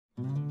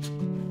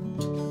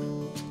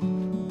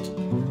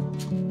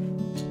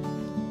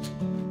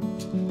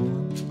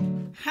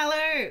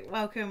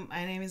welcome.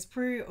 My name is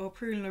Prue or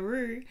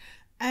Pruelaroo,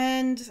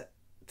 and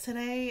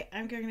today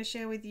I'm going to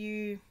share with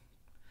you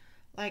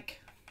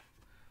like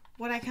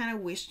what I kind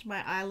of wished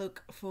my eye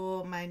look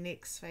for my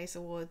NYX Face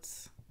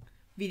Awards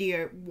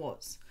video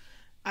was.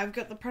 I've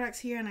got the products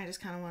here and I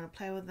just kind of want to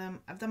play with them.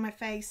 I've done my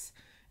face,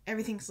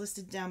 everything's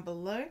listed down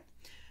below.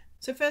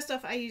 So first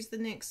off, I used the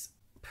NYX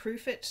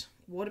Proof-It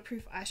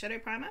Waterproof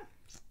Eyeshadow Primer.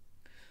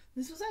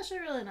 This was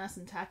actually really nice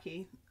and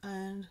tacky,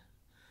 and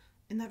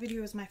in that video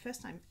was my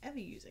first time ever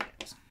using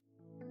it.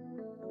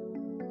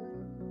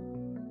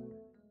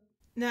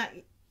 Now,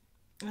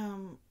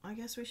 I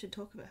guess we should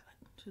talk about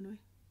it, shouldn't we?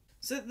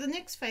 So the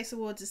NYX Face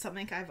Awards is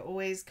something I've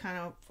always kind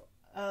of,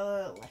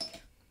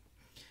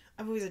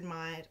 I've always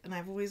admired, and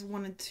I've always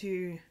wanted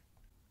to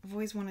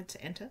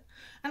enter.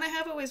 And I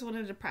have always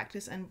wanted to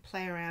practice and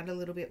play around a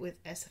little bit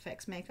with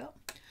SFX makeup.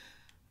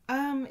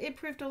 It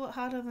proved a lot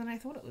harder than I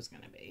thought it was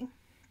going to be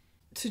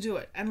to do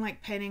it, and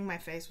like painting my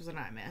face was a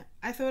nightmare.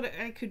 I thought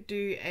I could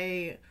do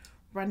a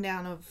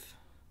rundown of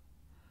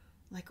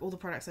like all the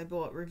products I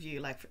bought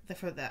review, like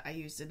for that I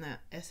used in the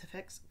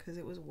SFX, because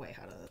it was way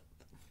harder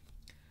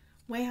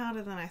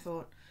than I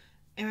thought.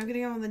 And I'm gonna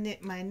go on the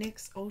my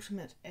NYX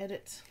Ultimate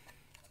Edit.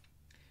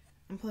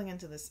 I'm pulling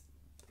into this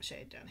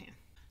shade down here.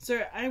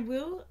 So I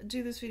will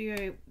do this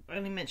video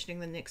only mentioning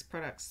the NYX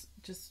products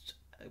just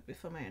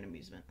for my own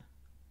amusement.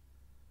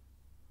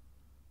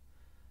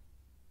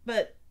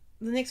 But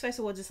the NYX Face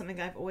Awards is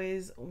something I've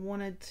always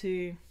wanted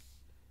to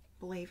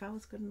believe I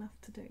was good enough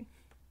to do.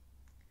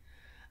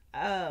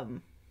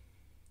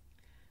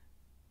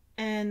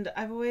 And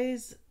I've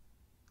always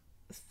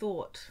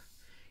thought,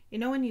 you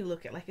know, when you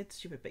look at, like, it's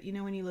stupid, but you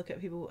know when you look at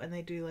people and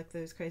they do like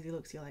those crazy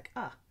looks, you're like,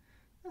 ah,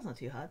 that's not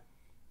too hard.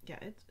 Yeah,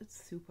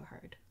 it's super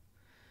hard.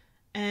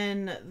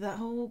 And that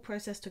whole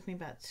process took me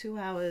about 2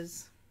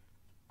 hours.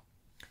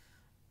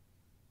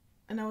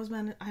 And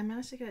I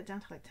managed to get it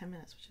down to like 10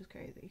 minutes, which is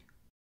crazy.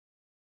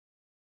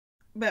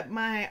 But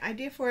my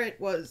idea for it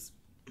was,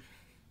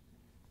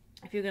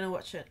 if you're going to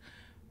watch it,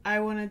 I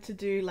wanted to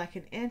do like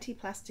an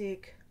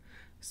anti-plastic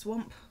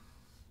swamp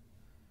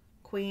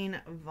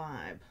queen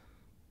vibe.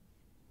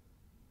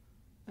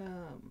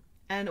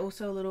 And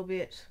also a little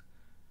bit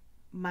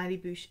Mighty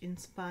Boosh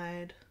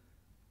inspired,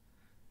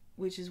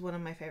 which is one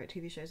of my favorite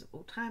TV shows of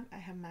all time. I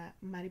have my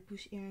Mighty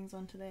Boosh earrings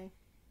on today.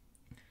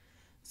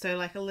 So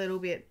like a little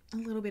bit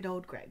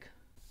old Greg.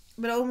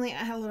 But only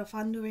I had a lot of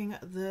fun doing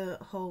the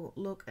whole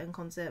look and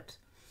concept.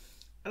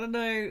 I don't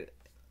know,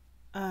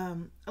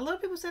 a lot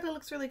of people said it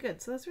looks really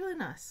good, so that's really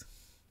nice.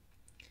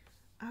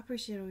 I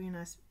appreciate all your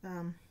nice,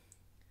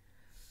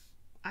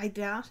 I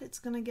doubt it's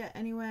gonna get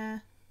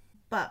anywhere,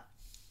 but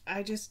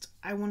I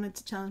wanted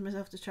to challenge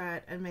myself to try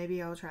it, and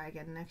maybe I'll try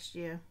again next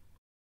year.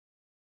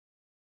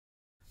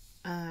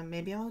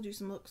 Maybe I'll do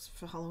some looks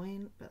for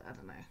Halloween, but I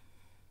don't know.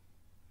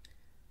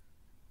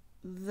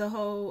 The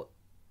whole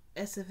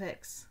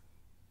SFX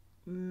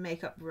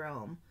makeup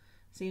realm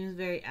seems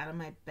very out of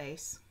my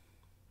base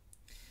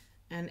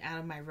and out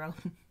of my realm.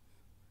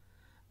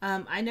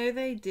 I know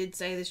they did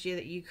say this year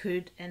that you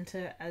could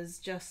enter as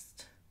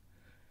just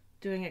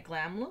doing a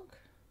glam look,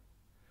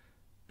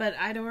 but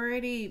I'd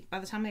already, by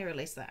the time they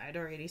released that, I'd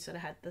already sort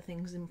of had the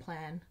things in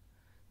plan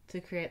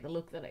to create the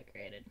look that I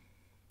created.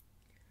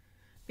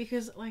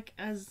 Because like,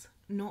 as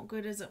not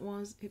good as it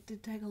was, it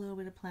did take a little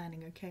bit of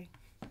planning, okay?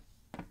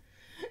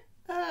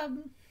 So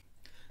I'm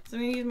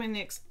going to use my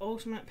NYX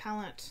Ultimate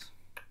palette,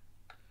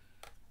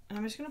 and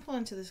I'm just going to pull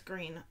into this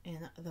green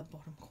in the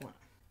bottom corner.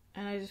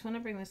 And I just want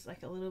to bring this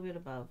like a little bit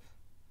above,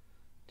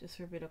 just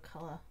for a bit of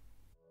colour.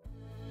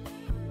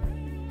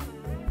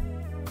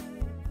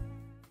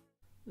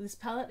 This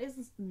palette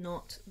is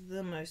not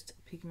the most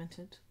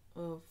pigmented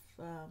of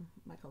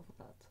my colourful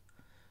palettes,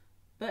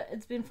 but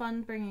it's been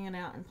fun bringing it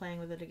out and playing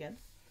with it again.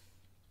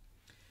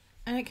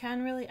 And it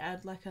can really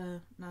add like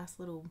a nice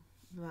little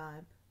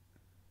vibe.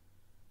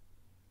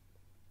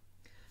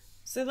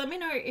 So let me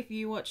know if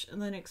you watch the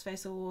NYX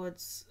Face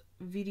Awards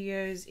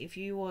videos, if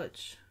you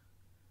watch,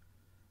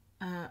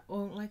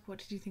 or like, what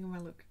did you think of my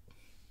look?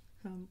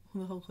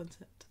 The whole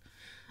concept.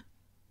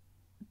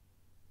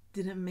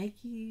 Did it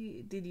make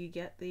you, did you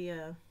get the,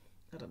 I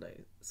don't know,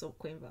 Salt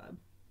Queen vibe?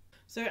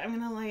 So I'm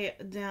going to lay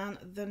down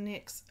the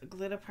NYX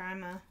Glitter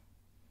Primer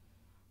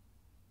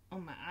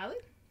on my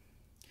eyelid,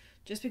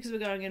 just because we're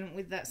going in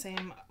with that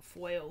same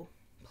foil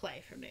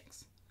play from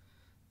NYX.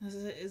 This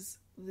is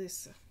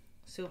this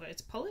silver.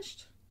 It's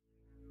polished.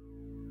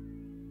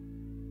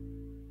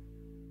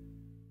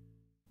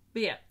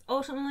 But yeah,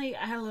 ultimately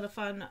I had a lot of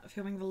fun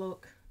filming the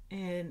look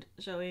and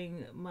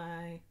showing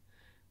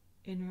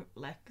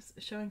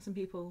showing some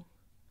people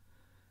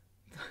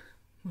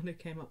what I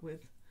came up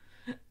with.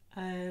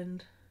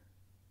 And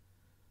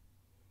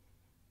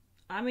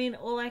I mean,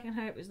 all I can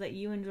hope is that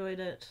you enjoyed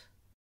it,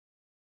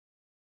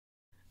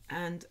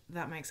 and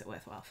that makes it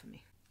worthwhile for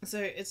me. So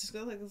it's just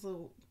got like this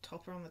little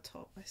topper on the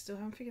top. I still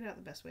haven't figured out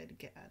the best way to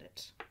get at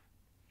it,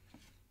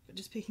 but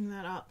just picking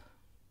that up,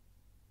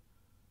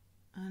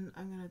 and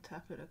I'm going to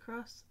tap it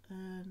across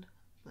and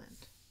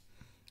blend.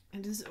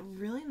 And it's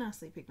really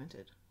nicely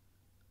pigmented.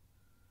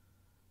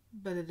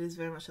 but it is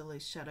very much a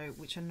loose shadow,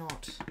 which are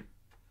not,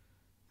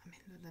 I mean,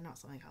 they're not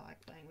something I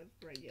like playing with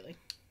regularly.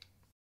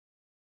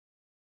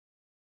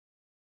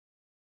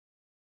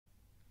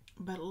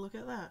 But look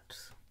at that.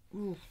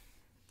 Ooh,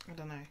 I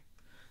don't know.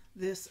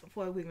 This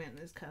foil pigment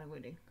is kind of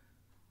winning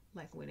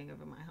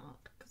over my heart,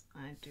 because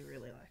I do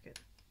really like it.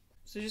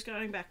 So just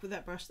going back with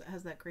that brush that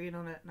has that green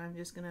on it, and I'm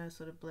just going to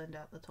sort of blend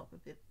out the top a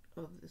bit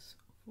of this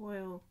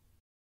foil.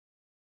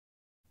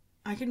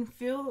 I can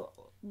feel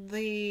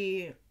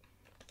the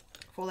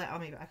fallout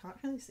on me, but I can't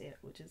really see it,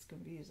 which is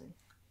confusing.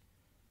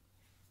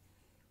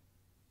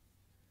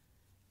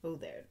 Oh,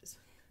 there it is.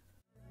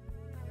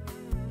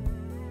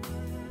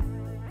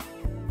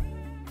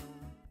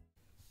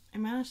 I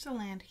managed to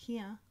land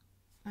here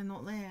and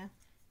not there,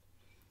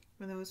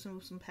 where there was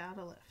some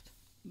powder left.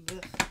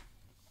 Ugh.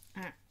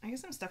 Alright, I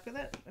guess I'm stuck with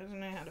it. I don't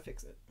know how to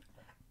fix it.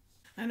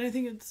 I don't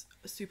think it's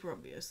super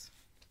obvious.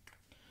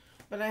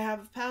 But I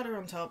have powder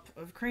on top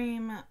of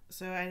cream,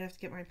 so I'd have to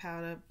get my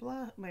powder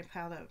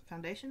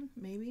foundation,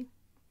 maybe,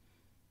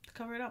 to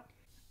cover it up.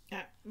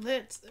 Alright,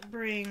 let's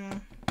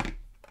bring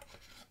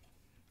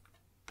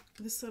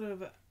this sort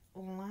of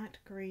light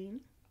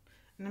green,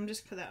 and I'm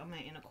just gonna put that on my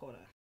inner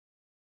corner.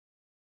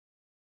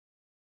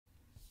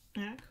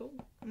 Alright, cool.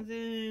 And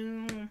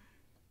then,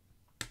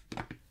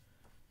 I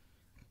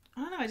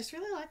don't know, I just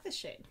really like this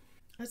shade.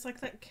 It's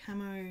like that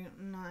camo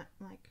night,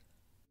 like.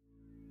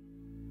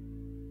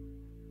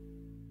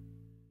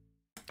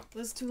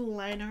 Let's do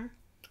liner,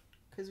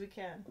 because we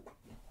can.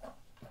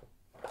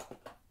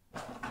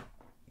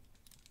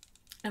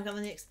 I've got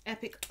the NYX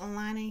Epic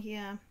Liner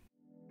here.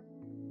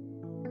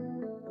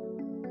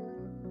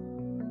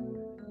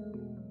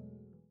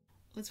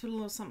 Let's put a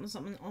little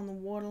something on the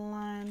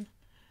waterline.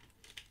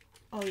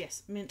 Oh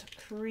yes, mint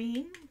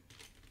cream.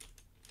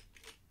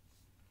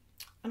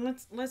 And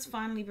let's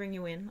finally bring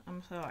you in.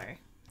 I'm sorry.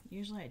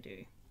 Usually I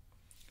do.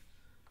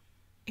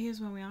 Here's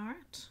where we are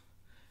at.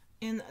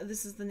 And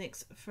this is the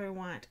NYX Faux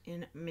White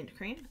in mint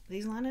cream.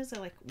 These liners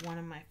are like one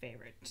of my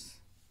favorites,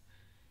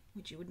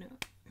 which you would know.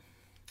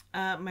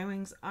 My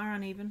wings are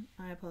uneven.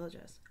 I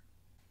apologize.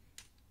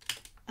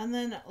 And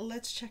then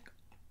let's check.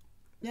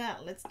 Yeah,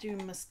 let's do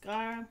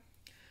mascara.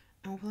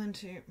 And we'll pull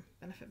into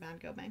Benefit Bad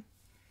Girl Bang.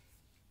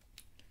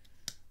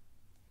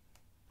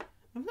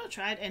 I've not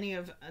tried any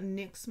of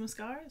NYX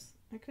mascaras.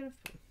 I could have.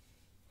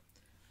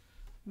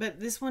 But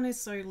this one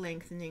is so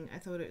lengthening. I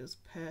thought it was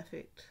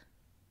perfect.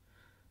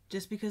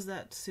 Just because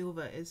that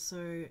silver is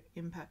so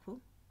impactful.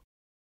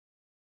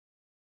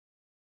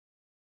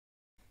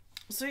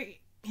 So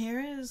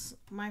here is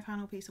my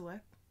final piece of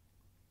work.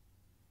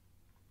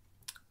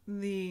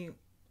 The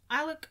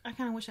Eyelook, I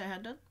kind of wish I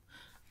had done.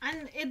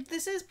 And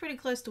this is pretty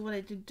close to what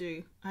I did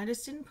do. I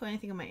just didn't put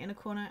anything on my inner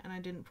corner, and I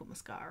didn't put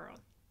mascara on.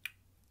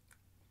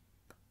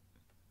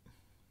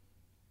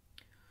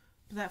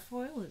 But that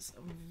foil is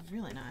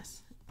really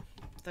nice.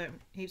 Though,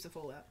 heaps of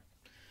fallout.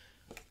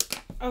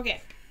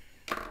 Okay.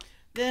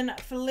 Then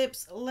for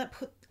lips,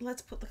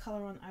 let's put the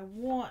colour on I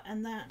wore,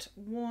 and that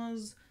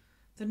was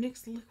the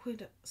NYX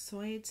Liquid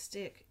Suede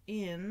Stick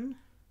in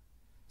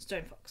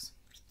Stone Fox.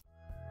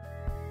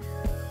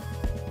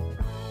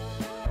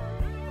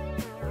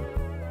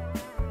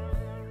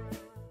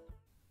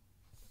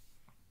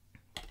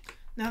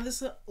 Now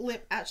this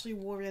lip actually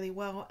wore really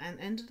well and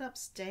ended up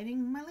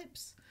staining my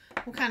lips.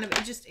 Well, kind of,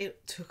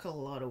 it took a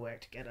lot of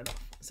work to get it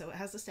off. So it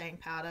has the staying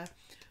power.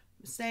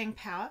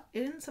 It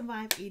didn't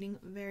survive eating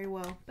very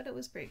well, but it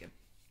was pretty good.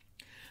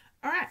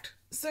 Alright,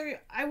 so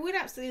I would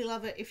absolutely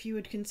love it if you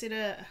would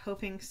consider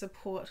helping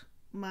support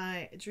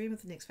my dream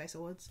of the NYX Face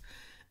Awards.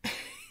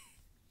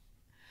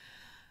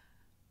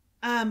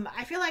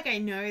 I feel like I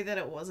know that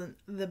it wasn't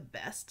the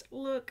best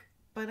look,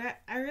 but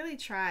I really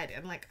tried,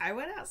 and like I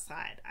went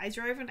outside. I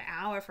drove an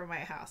hour from my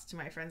house to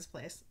my friend's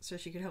place so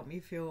she could help me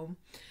film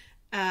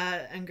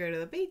and go to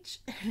the beach,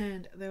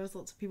 and there was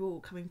lots of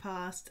people coming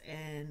past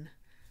and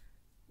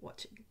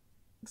watching.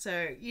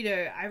 So, you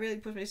know, I really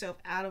pushed myself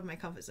out of my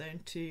comfort zone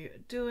to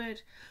do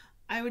it.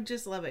 I would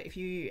just love it if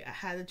you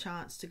had a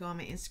chance to go on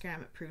my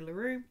Instagram at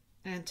Pruelaroo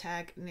and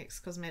tag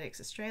NYX Cosmetics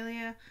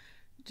Australia.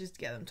 Just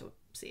get them to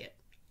see it.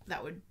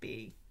 That would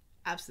be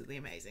absolutely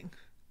amazing.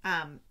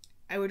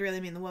 It would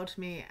really mean the world to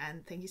me,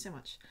 and thank you so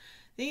much.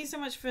 Thank you so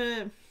much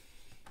for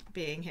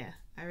being here.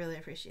 I really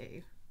appreciate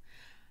you.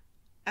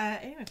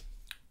 Anyway,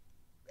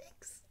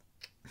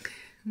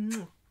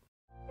 thanks.